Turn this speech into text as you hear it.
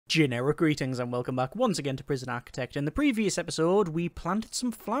Generic greetings and welcome back once again to Prison Architect. In the previous episode, we planted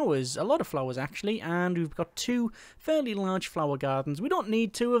some flowers, a lot of flowers actually, and we've got two fairly large flower gardens. We don't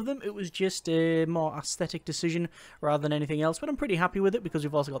need two of them, it was just a more aesthetic decision rather than anything else, but I'm pretty happy with it because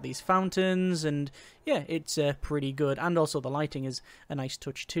we've also got these fountains, and yeah, it's pretty good, and also the lighting is a nice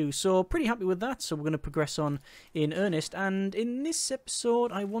touch too, so pretty happy with that. So we're going to progress on in earnest, and in this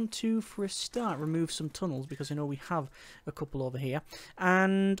episode I want to, for a start, remove some tunnels because I know we have a couple over here,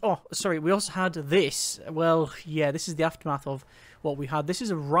 and oh, sorry, we also had this. Well, yeah, this is the aftermath of what we had. This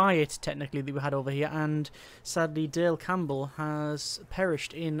is a riot, technically, that we had over here, and sadly Dale Campbell has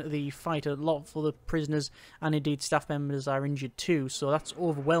perished in the fight. A lot of other prisoners and indeed staff members are injured too, so that's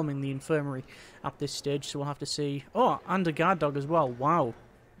overwhelming the infirmary at this stage, so we'll have to see. Oh, and a guard dog as well. Wow.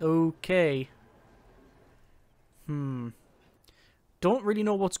 Okay. Don't really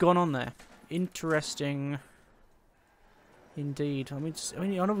know what's going on there. Interesting. Indeed. I mean,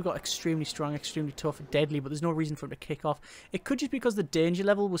 I know we've got extremely strong, extremely tough, deadly, but there's no reason for it to kick off. It could just be because the danger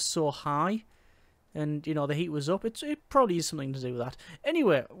level was so high, and, you know, the heat was up. It probably is something to do with that.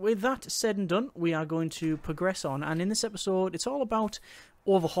 Anyway, with that said and done, we are going to progress on, and in this episode, it's all about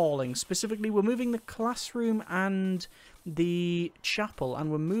overhauling. Specifically, we're moving the classroom and the chapel,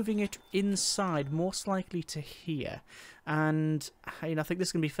 and we're moving it inside, most likely to here. And you know, I think this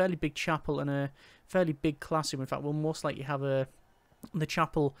is going to be a fairly big chapel and a fairly big classroom. In fact, we'll most likely have the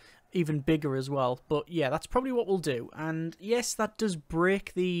chapel even bigger as well. But yeah, that's probably what we'll do. And yes, that does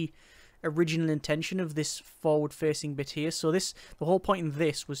break the original intention of this forward-facing bit here. So the whole point in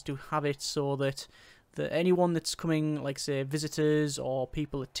this was to have it so that anyone that's coming, like say visitors or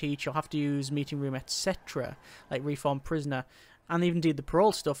people that teach or have to use meeting room, etc., like reformed prisoner, and even indeed the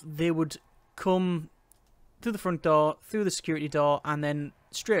parole stuff, they would come through the front door, through the security door, and then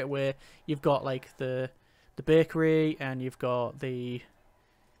straight away you've got like the bakery, and you've got the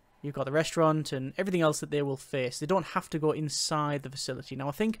restaurant and everything else that they will face. They don't have to go inside the facility. Now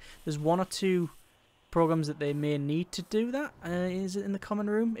I think there's one or two programs that they may need to do that. Is it in the common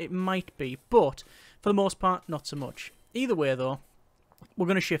room? It might be, but for the most part, not so much. Either way though, we're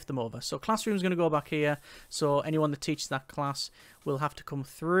going to shift them over. So classroom's going to go back here, so anyone that teaches that class will have to come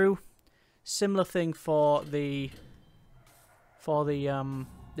through. Similar thing for the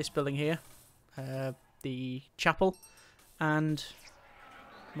this building here, the chapel, and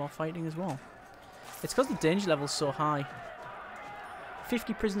more fighting as well. It's because the danger level's so high.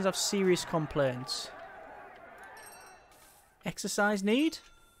 50 prisoners have serious complaints. Exercise need?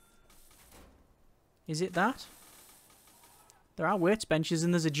 Is it that? There are weights benches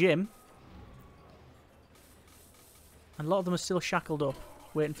and there's a gym. And a lot of them are still shackled up,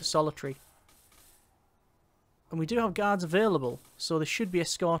 waiting for solitary. And we do have guards available, so they should be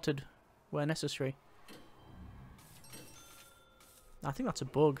escorted where necessary. I think that's a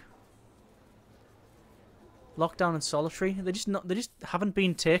bug. Lockdown and solitary. They just haven't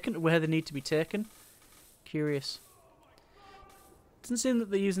been taken to where they need to be taken. Curious. Doesn't seem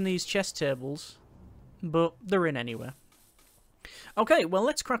that they're using these chess tables, but they're in anyway. Okay, well,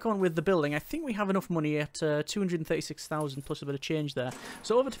 let's crack on with the building. I think we have enough money at 236,000 plus a bit of change there.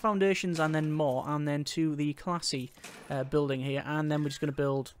 So over to foundations and then more, and then to the classy building here, and then we're just going to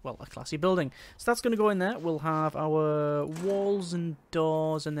build, well, a classy building. So that's going to go in there. We'll have our walls and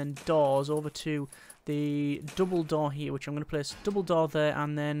then doors over to the double door here, which I'm going to place a double door there,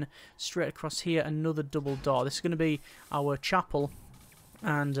 and then straight across here another double door. This is going to be our chapel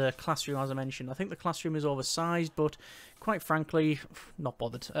and classroom, as I mentioned. I think the classroom is oversized, but quite frankly, not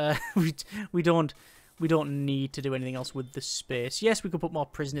bothered. We don't need to do anything else with the space. Yes, we could put more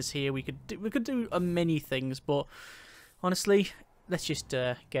prisoners here. We could do many things, but honestly, let's just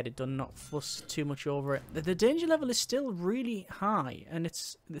get it done. Not fuss too much over it. The danger level is still really high, and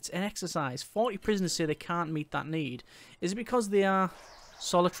it's an exercise. 40 prisoners say they can't meet that need. Is it because they are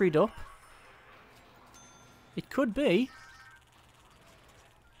solitaried up? It could be.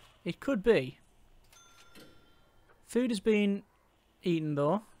 It could be. Food has been eaten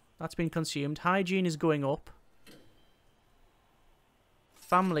though. That's been consumed. Hygiene is going up.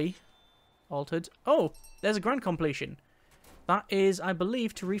 Family altered. Oh, there's a grand completion. That is, I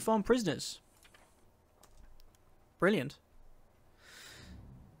believe, to reform prisoners. Brilliant.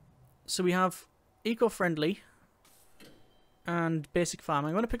 So we have eco-friendly and basic farming.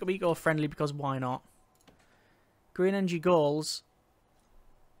 I'm going to pick up eco-friendly because why not? Green energy goals.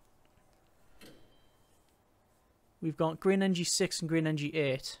 We've got Green Energy 6 and Green Energy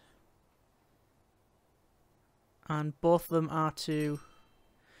 8. And both of them are to...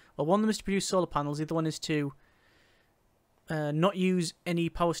 Well, one of them is to produce solar panels. The other one is to not use any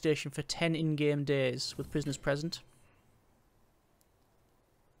power station for 10 in-game days with prisoners present.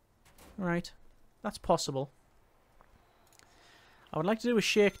 Right. That's possible. I would like to do a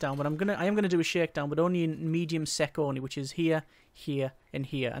shakedown, but I am gonna do a shakedown, but only in medium sec only, which is here, here, and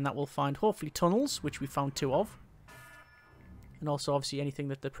here, and that will find hopefully tunnels, which we found 2 of, and also obviously anything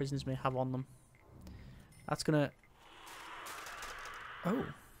that the prisoners may have on them. That's gonna. Oh,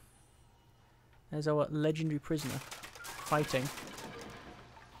 there's our legendary prisoner fighting.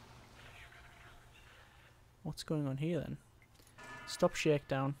 What's going on here then? Stop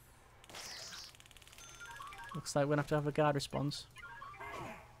shakedown. Looks like we're gonna have a guard response.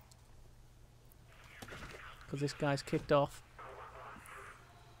 Because this guy's kicked off.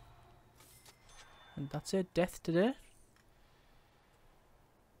 And that's it. Death today.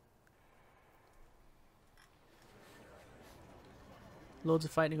 Loads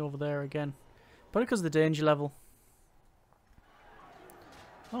of fighting over there again. Probably because of the danger level.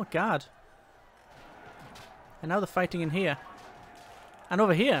 Oh, God. And now they're fighting in here. And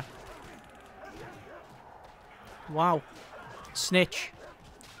over here. Wow. Snitch.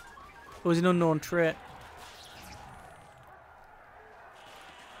 It was an unknown trait.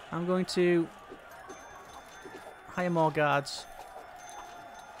 I'm going to hire more guards.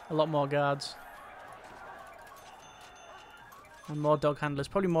 A lot more guards. And more dog handlers.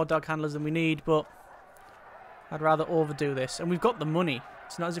 Probably more dog handlers than we need, but I'd rather overdo this. And we've got the money.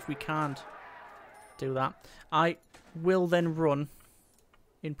 It's not as if we can't do that. I will then run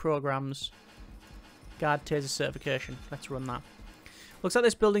in programs guard taser certification. Let's run that. Looks like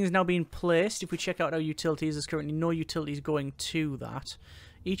this building is now being placed. If we check out our utilities, there's currently no utilities going to that.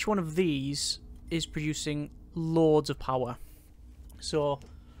 Each one of these is producing loads of power. So,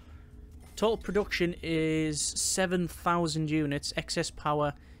 total production is 7,000 units. Excess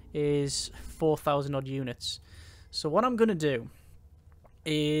power is 4,000 odd units. So what I'm going to do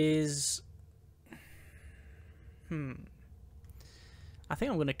is... I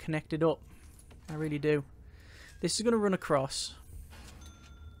think I'm going to connect it up. I really do. This is going to run across.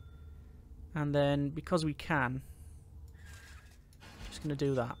 And then, because we can... just going to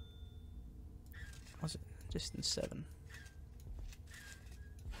do that. Was it distance 7?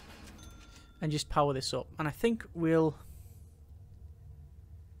 And just power this up. And I think we'll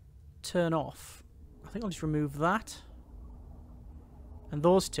turn off. I think I'll just remove that. And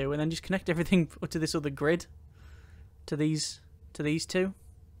those two. And then just connect everything to this other grid. To these two.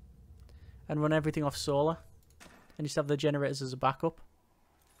 And run everything off solar. And just have the generators as a backup.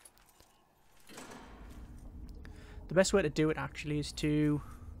 The best way to do it actually is to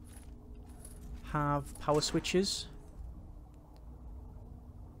have power switches.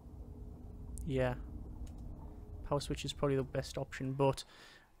 Yeah. Power switch is probably the best option, but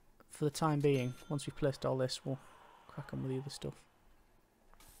for the time being, once we've placed all this, we'll crack on with the other stuff.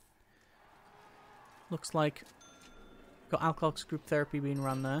 Looks like we've got alcoholics group therapy being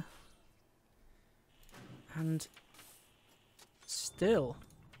run there. And still,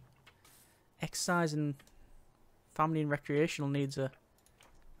 exercise and family and recreational needs are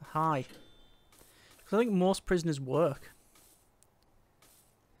high. Because I think most prisoners work.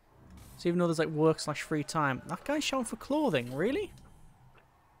 So even though there's like work/free time, that guy's shouting for clothing, really?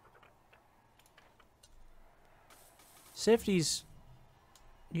 Safety's...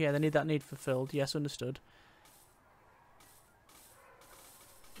 yeah, they need that need fulfilled. Yes, understood.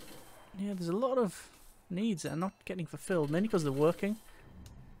 Yeah, there's a lot of needs that are not getting fulfilled, mainly because they're working.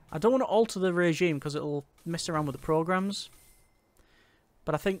 I don't want to alter the regime because it'll mess around with the programs.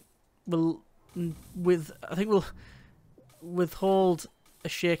 But I think we'll withhold a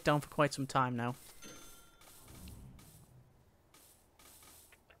shakedown for quite some time now.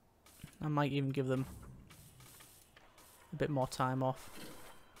 I might even give them a bit more time off.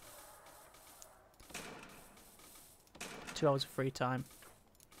 2 hours of free time.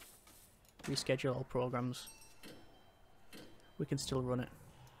 Reschedule all programs. We can still run it.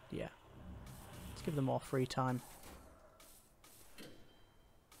 Yeah. Let's give them more free time.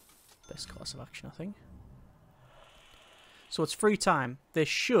 Best course of action, I think. So it's free time. They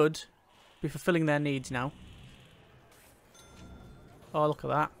should be fulfilling their needs now. Oh, look at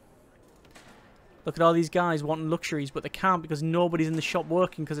that. Look at all these guys wanting luxuries, but they can't because nobody's in the shop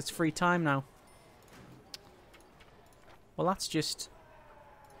working because it's free time now. Well, that's just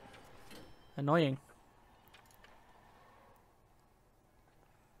annoying.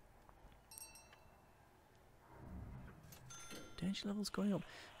 Danger levels going up.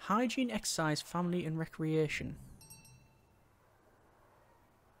 Hygiene, exercise, family and recreation.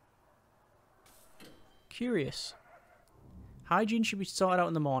 Curious. Hygiene should be sorted out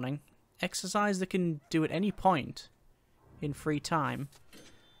in the morning. Exercise they can do at any point in free time.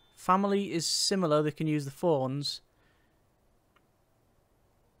 Family is similar, they can use the phones.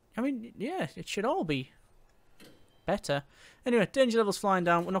 I mean, yeah, it should all be better. Anyway, danger level's flying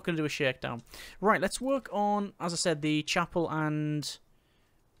down. We're not going to do a shakedown. Right, let's work on, as I said, the chapel and...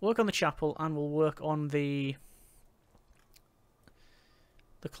 Work on the chapel, and we'll work on the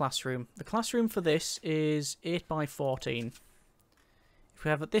classroom. The classroom for this is 8 by 14. If we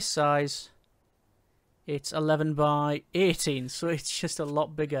have it this size, it's 11 by 18, so it's just a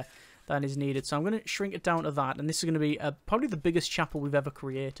lot bigger than is needed. So I'm going to shrink it down to that, and this is going to be probably the biggest chapel we've ever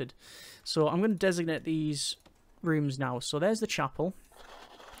created. So I'm going to designate these rooms now. So there's the chapel,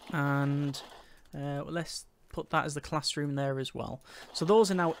 and let's put that as the classroom there as well. So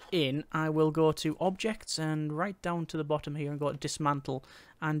those are now in. I will go to objects and right down to the bottom here and go to dismantle,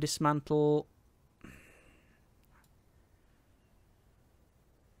 and dismantle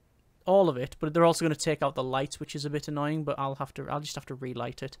all of it, but they're also going to take out the lights, which is a bit annoying, but I'll just have to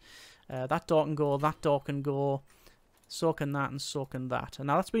relight it. That door can go, that door can go, so can that, and so can that. And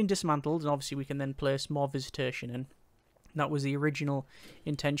now that's been dismantled, and obviously we can then place more visitation in. That was the original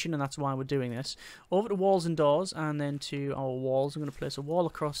intention, and that's why we're doing this. Over to walls and doors, and then to our walls. I'm going to place a wall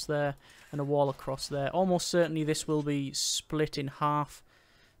across there and a wall across there. Almost certainly this will be split in half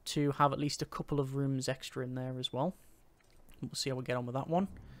to have at least a couple of rooms extra in there as well. We'll see how we get on with that one.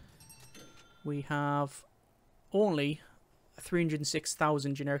 We have only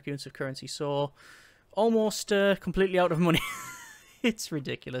 306,000 generic units of currency, so almost completely out of money. It's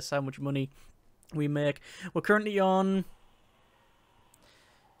ridiculous how much money we make. We're currently on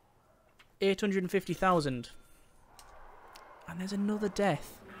 850,000. And there's another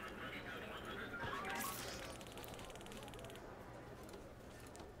death.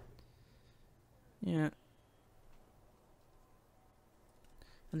 Yeah.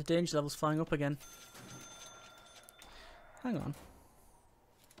 And the danger level's flying up again. Hang on.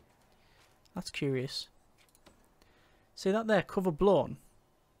 That's curious. See that there? Cover blown.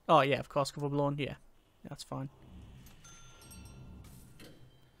 Oh, yeah, of course, cover blown. Yeah, that's fine.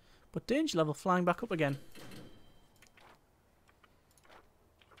 But danger level flying back up again.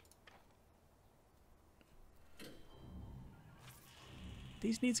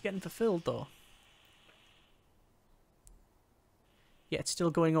 These needs getting fulfilled, though. Yeah, it's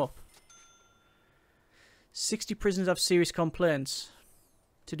still going up. 60 prisoners have serious complaints.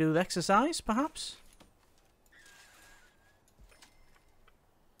 To do with exercise, perhaps?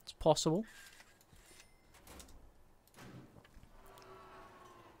 It's possible.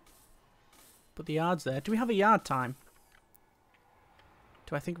 But the yard's there. Do we have a yard time?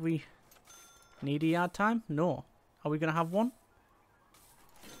 Do I think we need a yard time? No. Are we going to have one?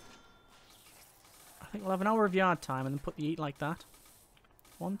 I think we'll have an hour of yard time and then put the eat like that.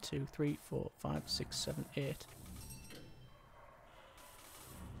 1, 2, 3, 4, 5, 6, 7, 8.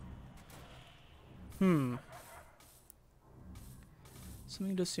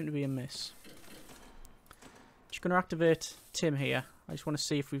 Something does seem to be amiss. Just going to activate Tim here. I just want to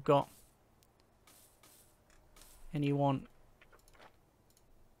see if we've got anyone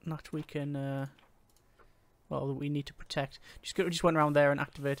that we can, well, that we need to protect. Just went around there and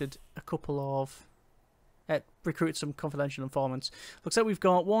activated a couple of, recruited some confidential informants. Looks like we've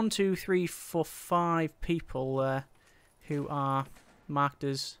got 1, 2, 3, 4, 5 people who are marked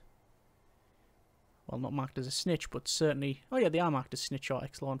as, well, not marked as a snitch, but certainly, oh yeah, they are marked as snitch or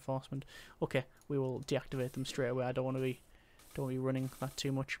ex-law enforcement. Okay, we will deactivate them straight away. I don't want to be running that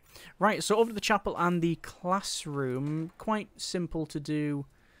too much. Right, so over to the chapel and the classroom. Quite simple to do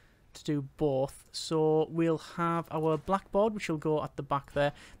both. So we'll have our blackboard, which will go at the back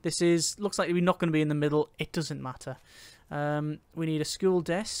there. This looks like we're not going to be in the middle. It doesn't matter. We need a school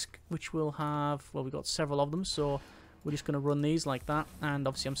desk, which will have, well, we've got several of them, so we're just going to run these like that. And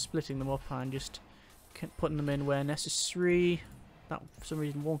obviously I'm splitting them up and just putting them in where necessary. That for some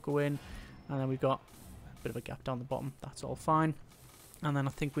reason won't go in. And then we've got a bit of a gap down the bottom. That's all fine. And then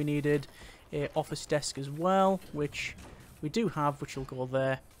I think we needed a office desk as well, which we do have, which will go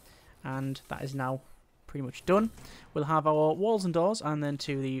there. And that is now pretty much done. We'll have our walls and doors, and then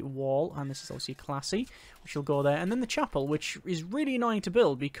to the wall, and this is obviously classy, which will go there. And then the chapel, which is really annoying to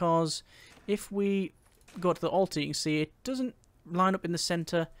build, because if we go to the altar, you can see it doesn't line up in the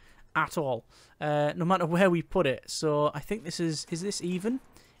centre at all, no matter where we put it. So I think this is this even?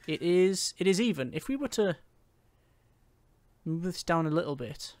 It is even. If we were to move this down a little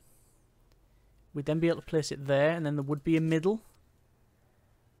bit, we'd then be able to place it there, and then there would be a middle.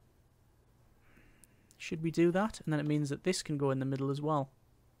 Should we do that? And then it means that this can go in the middle as well.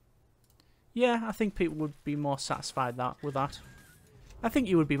 Yeah, I think people would be more satisfied with that. I think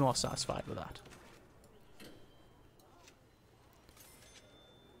you would be more satisfied with that.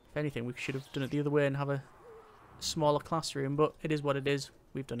 If anything, we should have done it the other way and have a smaller classroom, but it is what it is.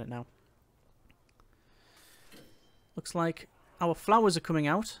 we've done it now. Looks like our flowers are coming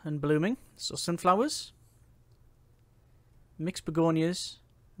out and blooming. So sunflowers, mixed begonias,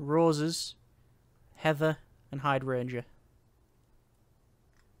 roses, heather, and hydrangea.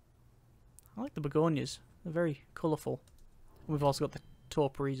 I like the begonias. They're very colourful. And we've also got the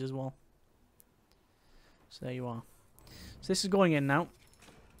topiaries as well. So there you are. So this is going in now.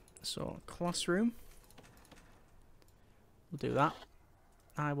 So classroom. We'll do that.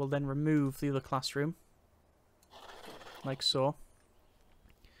 I will then remove the other classroom. Like so.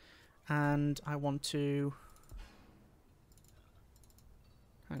 And I want to...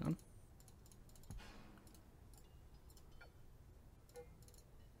 Hang on.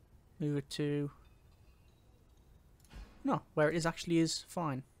 Move it to... No, where it is actually is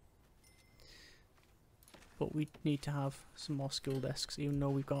fine. But we need to have some more school desks, even though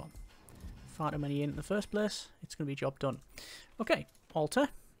we've got far too many in the first place. It's going to be a job done. Okay, altar.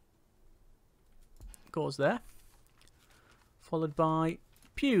 Goes there. Followed by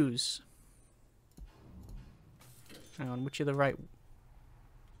pews. Hang on, which is the right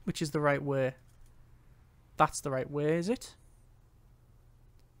way? That's the right way, is it?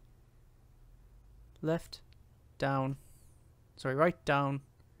 Left, down. Sorry, right, down,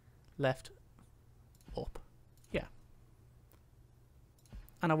 left, up. Yeah.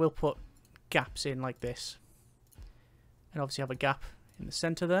 And I will put gaps in like this. And obviously have a gap in the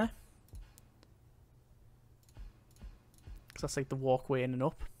centre there. Because that's like the walkway in and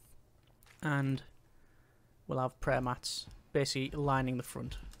up. And we'll have prayer mats basically lining the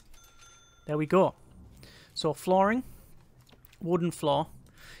front. There we go. So flooring, wooden floor.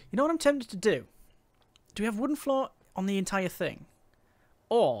 You know what I'm tempted to do? Do we have wooden floor on the entire thing?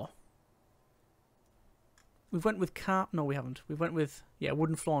 Or we've went with no, we haven't. We've went with, yeah,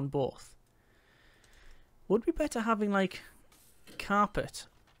 wooden floor on both. Would be better having like carpet.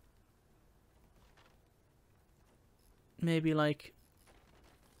 Maybe like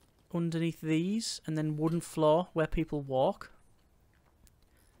underneath these, and then wooden floor where people walk.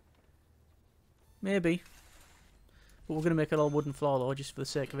 Maybe. But we're going to make it all wooden floor though, just for the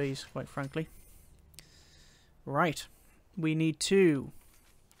sake of ease, quite frankly. Right. We need to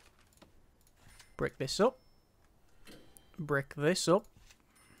brick this up. Brick this up.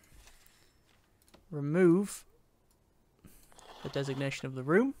 Remove the designation of the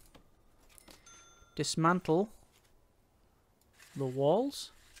room. Dismantle the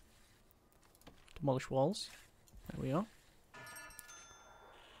walls. Demolish walls. There we are.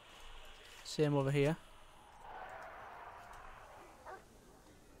 Same over here.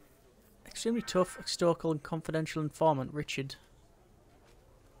 Extremely tough, historical and confidential informant, Richard.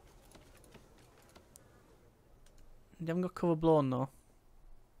 They haven't got cover blown though.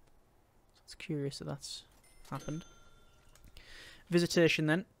 So it's curious that that's happened. Visitation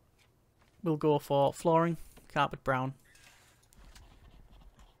then. We'll go for flooring, carpet brown.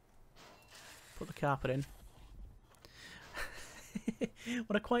 Put the carpet in.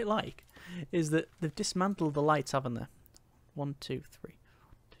 What I quite like is that they've dismantled the lights, haven't they? 1, 2, 3.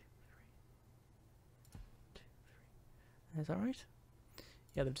 Is that right?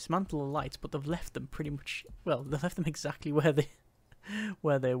 Yeah, they've dismantled the lights, but they've left them pretty much... Well, they've left them exactly where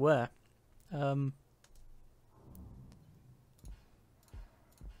they were. In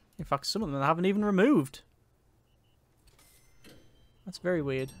fact, some of them I haven't even removed. That's very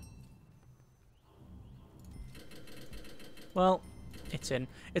weird. Well, it's in.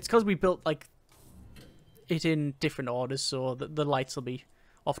 It's because we built like it in different orders, so that the lights will be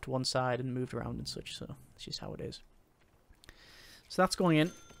off to one side and moved around and such. So it's just how it is. So that's going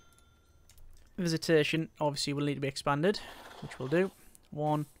in. Visitation obviously will need to be expanded, which we'll do.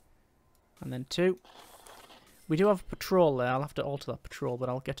 1 and then 2. We do have a patrol there. I'll have to alter that patrol, but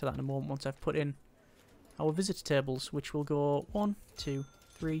I'll get to that in a moment once I've put in our visitor tables, which will go 1, 2,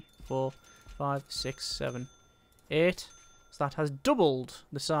 3, 4, 5, 6, 7, 8. So that has doubled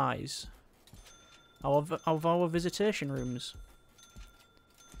the size of our visitation rooms.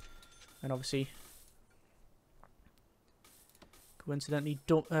 And obviously, coincidentally,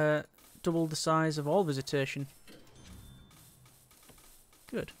 doubled the size of all visitation.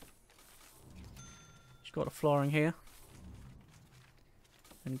 Good. Just got a flooring here.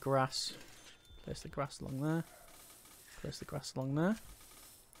 And grass. Place the grass along there. Place the grass along there.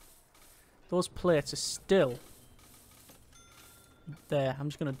 Those plates are still there. I'm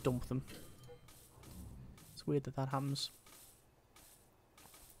just going to dump them. It's weird that that happens.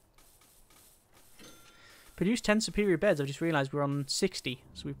 Produced 10 superior beds. I've just realised we're on 60.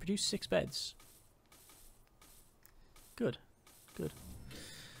 So we've produced 6 beds. Good. Good.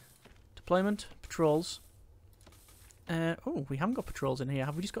 Deployment. Patrols. Oh, we haven't got patrols in here.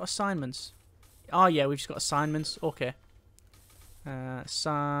 Have we just got assignments? Oh, yeah, we've just got assignments. Okay.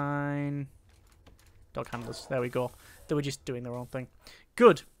 Assign... Dog handlers. There we go. They were just doing their own thing.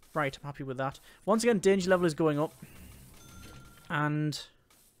 Good. Right, I'm happy with that. Once again, danger level is going up. And...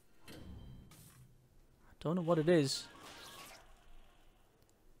 I don't know what it is.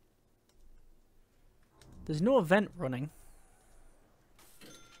 There's no event running.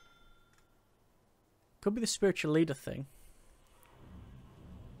 Could be the spiritual leader thing.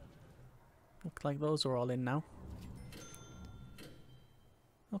 Look like those are all in now.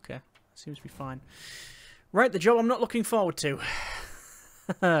 Okay, seems to be fine. Right, the job I'm not looking forward to.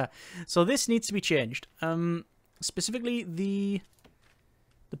 So this needs to be changed. Specifically, the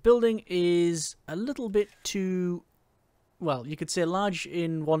building is a little bit too, well, you could say large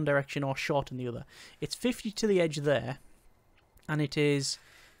in one direction or short in the other. It's 50 to the edge there, and it is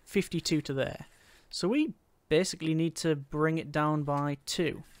 52 to there. So we basically need to bring it down by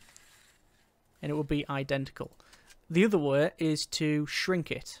 2. And it will be identical. The other way is to shrink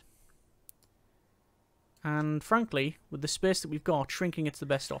it. And frankly, with the space that we've got, shrinking it's the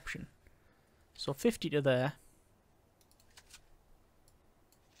best option. So 50 to there.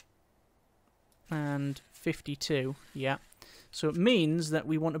 And 52, yeah. So it means that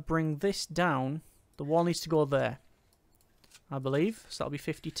we want to bring this down. The wall needs to go there, I believe. So that'll be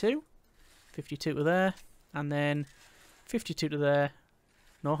 52. 52 to there. And then 52 to there.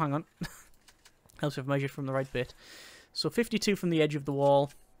 No, hang on. Else we've measured from the right bit. So 52 from the edge of the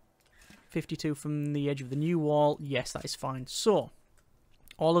wall. 52 from the edge of the new wall. Yes, that is fine. So,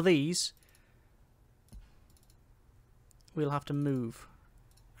 all of these we'll have to move.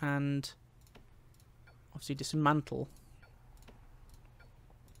 And obviously dismantle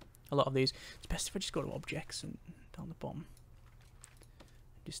a lot of these. It's best if I just go to objects and down the bottom.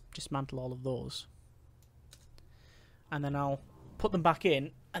 Just dismantle all of those. And then I'll put them back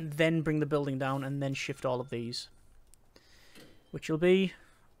in and then bring the building down and then shift all of these. Which will be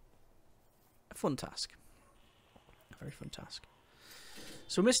a fun task. A very fun task.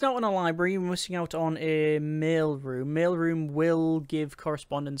 So we're missing out on a library, we're missing out on a mail room. Mail room will give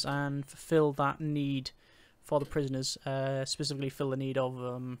correspondence and fulfill that need for the prisoners. Specifically fill the need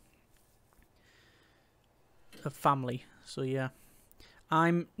of family. So yeah.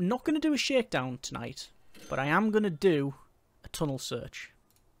 I'm not going to do a shakedown tonight, but I am going to do a tunnel search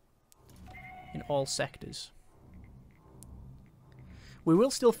in all sectors. We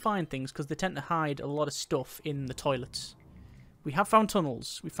will still find things because they tend to hide a lot of stuff in the toilets. We have found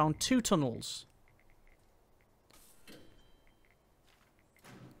tunnels. We found 2 tunnels.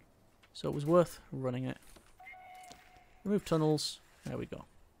 So it was worth running it. Remove tunnels. There we go.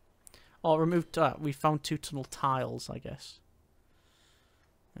 Oh, removed. We found 2 tunnel tiles, I guess.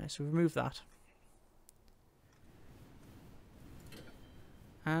 So remove that.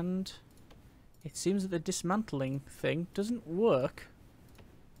 And it seems that the dismantling thing doesn't work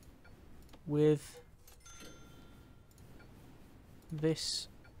with this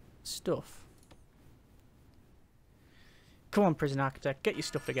stuff. Come on, prison architect, get your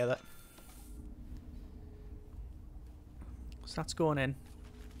stuff together. So that's going in.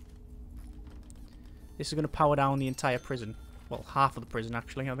 This is going to power down the entire prison. Well, half of the prison,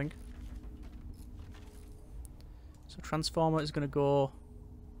 actually, I think. So transformer is going to go...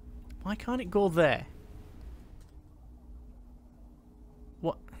 Why can't it go there?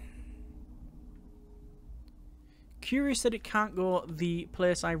 What? Curious that it can't go the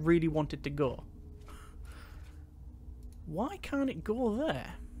place I really want it to go. Why can't it go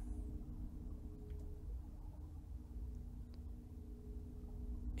there?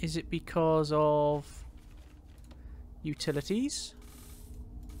 Is it because of utilities?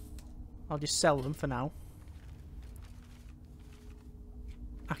 I'll just sell them for now.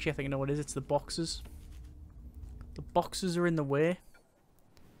 Actually, I think I know what it is. It's the boxes. The boxes are in the way.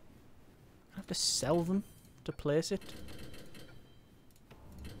 I have to sell them to place it.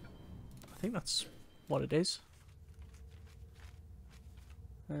 I think that's what it is.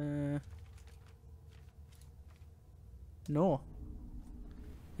 No.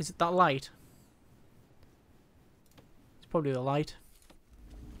 Is it that light? It's probably the light.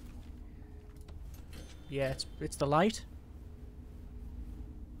 Yeah, it's the light.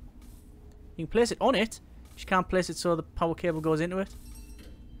 You can place it on it. You just can't place it so the power cable goes into it.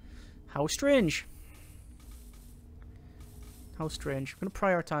 How strange. How strange. I'm going to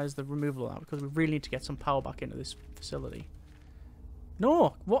prioritise the removal of that because we really need to get some power back into this facility.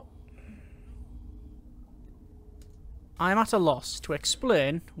 No! What? I'm at a loss to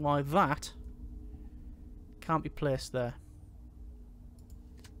explain why that can't be placed there.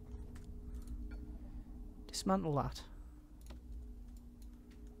 Dismantle that.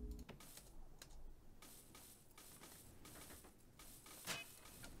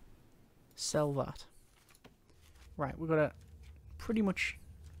 sell that. Right, we've got a pretty much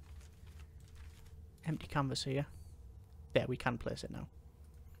empty canvas here. There, we can place it now.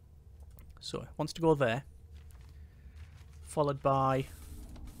 So it wants to go there, followed by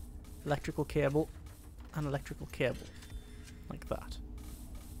electrical cable and electrical cable, like that.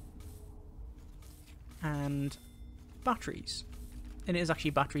 And batteries. And it is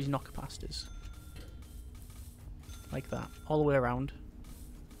actually batteries, not capacitors. Like that, all the way around.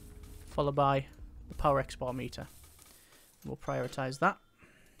 Followed by the power export meter. We'll prioritise that.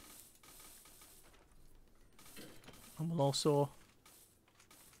 And we'll also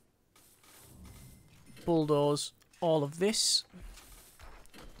bulldoze all of this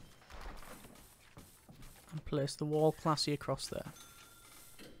and place the wall classy across there.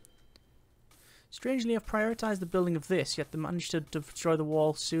 Strangely, I've prioritised the building of this, yet they managed to destroy the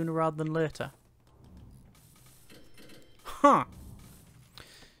wall sooner rather than later. Huh.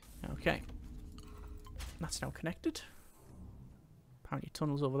 Okay. That's now connected. Apparently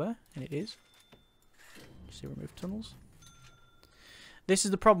tunnel's over there, and it is. Just remove tunnels. This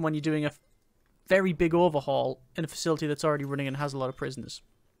is the problem when you're doing a very big overhaul in a facility that's already running and has a lot of prisoners.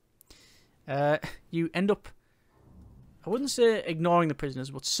 You end up, I wouldn't say ignoring the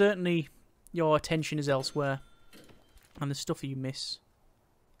prisoners, but certainly your attention is elsewhere. And there's stuff that you miss.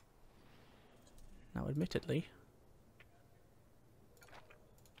 Now, admittedly,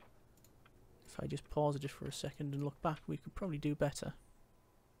 if I just pause it just for a second and look back, we could probably do better.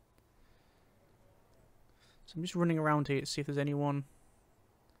 So I'm just running around here to see if there's anyone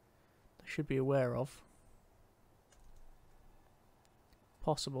I should be aware of.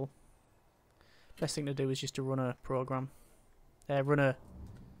 Possible. Best thing to do is just to run a program. Run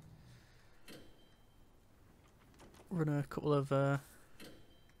a couple of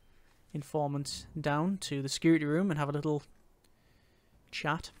informants down to the security room and have a little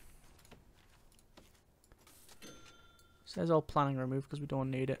chat. Says all planning removed because we don't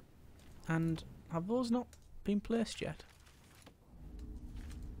need it. And have those not been placed yet?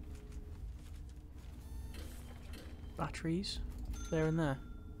 Batteries there and there.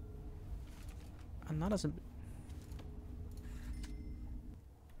 And that hasn't...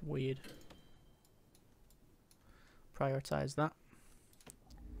 Weird. Prioritize that.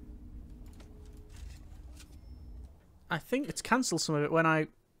 I think it's cancelled some of it when I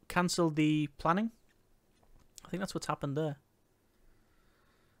cancelled the planning. I think that's what's happened there.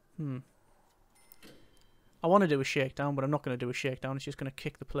 I want to do a shakedown, but I'm not going to do a shakedown. It's just going to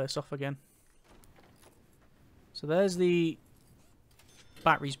kick the place off again. So there's the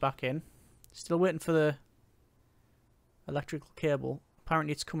batteries back in. Still waiting for the electrical cable.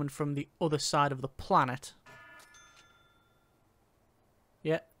 Apparently it's coming from the other side of the planet.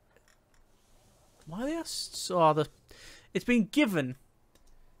 Yeah. Why are they so it's been given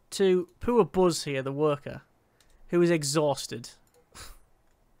to poor Buzz here, the worker, who is exhausted.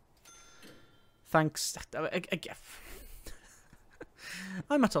 Thanks.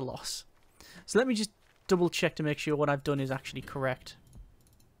 I'm at a loss. So let me just double check to make sure what I've done is actually correct.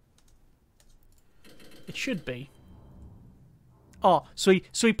 It should be. Oh, so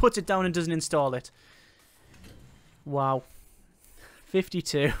he puts it down and doesn't install it. Wow.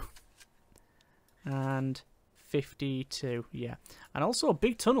 52. And 52, yeah. And also a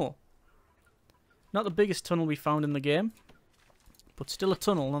big tunnel. Not the biggest tunnel we found in the game, but still a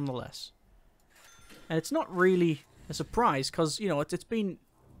tunnel nonetheless. And it's not really a surprise because, you know, it's been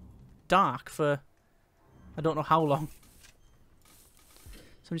dark for I don't know how long.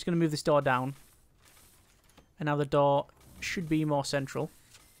 So I'm just going to move this door down. And now the door should be more central.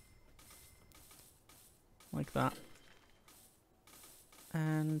 Like that.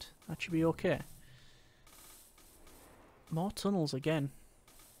 And that should be okay. More tunnels again.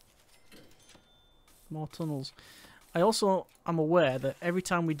 More tunnels. I also am aware that every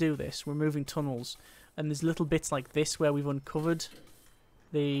time we do this, we're moving tunnels. And there's little bits like this where we've uncovered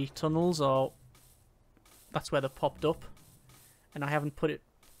the tunnels, or that's where they've popped up. And I haven't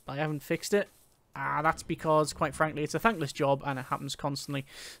fixed it. That's because, quite frankly, it's a thankless job and it happens constantly.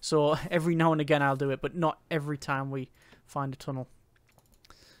 So every now and again I'll do it, but not every time we find a tunnel.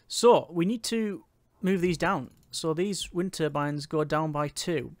 So we need to move these down. So these wind turbines go down by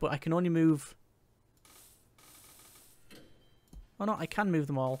 2, but I can only move... Oh no, I can move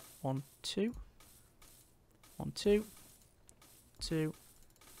them all. 1, 2. 1, 2. 2.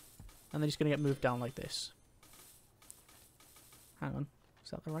 And they're just going to get moved down like this. Hang on.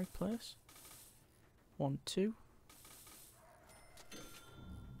 Is that the right place? 1, 2.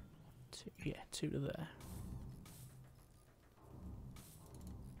 2. Yeah, 2 to there.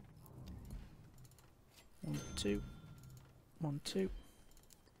 1, 2. 1, 2.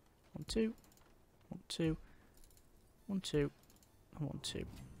 1, 2. 1, 2. 1, 2. And 1, 2.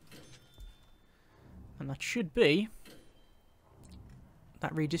 And that should be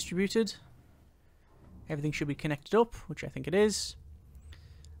that redistributed. Everything should be connected up, which I think it is.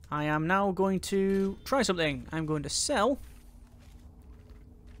 I am now going to try something. I'm going to sell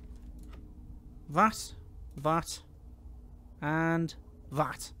that, and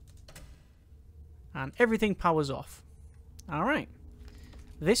that. And everything powers off. Alright.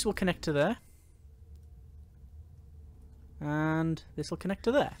 This will connect to there. And this will connect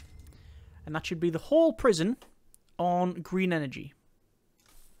to there. And that should be the whole prison on green energy.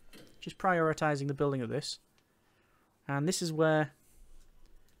 Just prioritizing the building of this. And this is where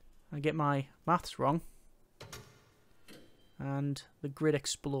I get my maths wrong. And the grid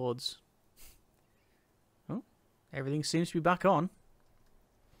explodes. Oh, everything seems to be back on.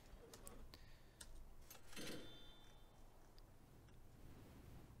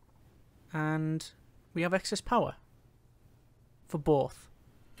 And we have excess power for both.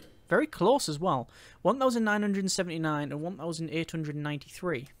 Very close as well. 1,979 and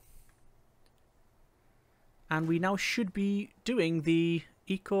 1,893. And we now should be doing the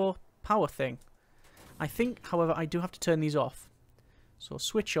eco power thing. I think, however, I do have to turn these off. So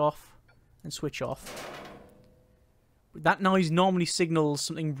switch off and switch off. That noise normally signals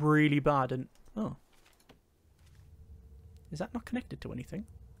something really bad and... Oh. Is that not connected to anything?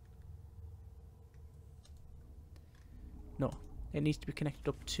 No. It needs to be connected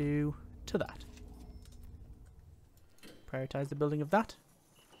up to that. Prioritize the building of that.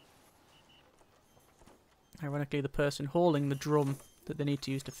 Ironically, the person holding the drum that they need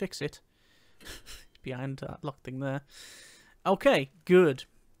to use to fix it behind that lock thing there. Okay, good.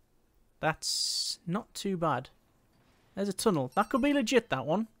 That's not too bad. There's a tunnel. That could be legit, that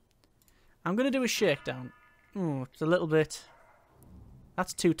one. I'm going to do a shakedown. Oh, it's a little bit...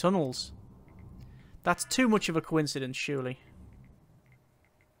 That's 2 tunnels. That's too much of a coincidence, surely.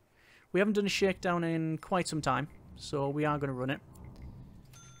 We haven't done a shakedown in quite some time, so we are going to run it.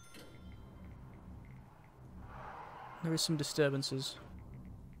 There is some disturbances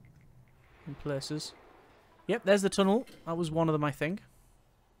in places. Yep, there's the tunnel. That was one of them, I think.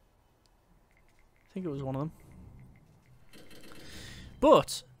 I think it was one of them.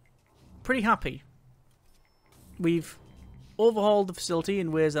 But, pretty happy. We've overhauled the facility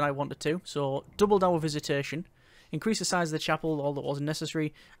in ways that I wanted to. So, doubled our visitation, increased the size of the chapel, although it wasn't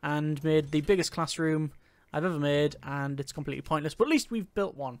necessary, and made the biggest classroom I've ever made, and it's completely pointless, but at least we've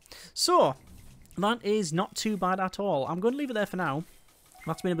built one. So, that is not too bad at all. I'm going to leave it there for now.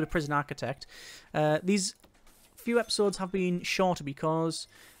 That's been a bit of Prison Architect. These few episodes have been shorter because,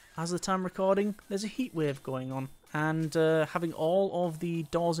 as of the time recording, there's a heat wave going on. And having all of the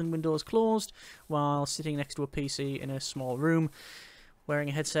doors and windows closed while sitting next to a PC in a small room wearing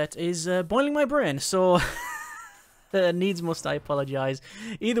a headset is boiling my brain. So, needs must I apologise.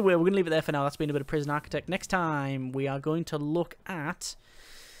 Either way, we're going to leave it there for now. That's been a bit of Prison Architect. Next time, we are going to look at...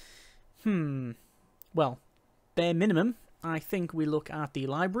 Well, bare minimum, I think we look at the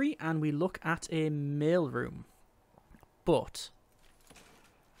library and we look at a mailroom. But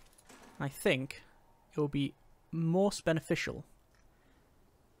I think it will be most beneficial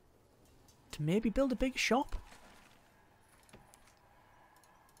to maybe build a bigger shop.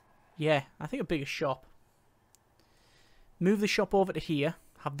 Yeah, I think a bigger shop. Move the shop over to here.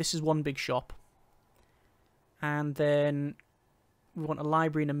 Have this as one big shop. And then we want a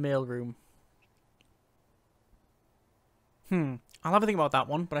library and a mailroom. I'll have a think about that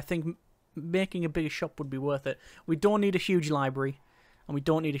one, but I think making a bigger shop would be worth it. We don't need a huge library, and we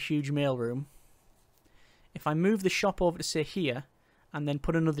don't need a huge mailroom. If I move the shop over to, say, here, and then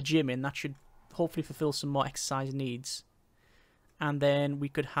put another gym in, that should hopefully fulfill some more exercise needs. And then we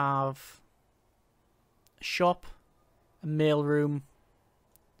could have a shop, a mailroom,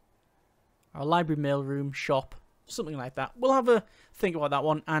 or a library, mailroom, shop, something like that. We'll have a think about that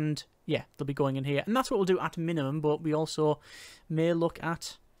one, and yeah, they'll be going in here. And that's what we'll do at a minimum, but we also may look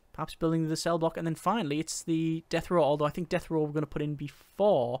at perhaps building the cell block. And then finally, it's the death row, although I think death row we're going to put in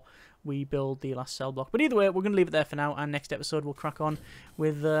before we build the last cell block. But either way, we're going to leave it there for now, and next episode we'll crack on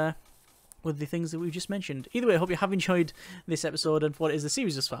with the things that we've just mentioned. Either way, I hope you have enjoyed this episode and what is the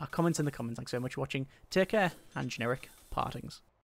series thus far. Comments in the comments. Thanks very much for watching. Take care, and generic partings.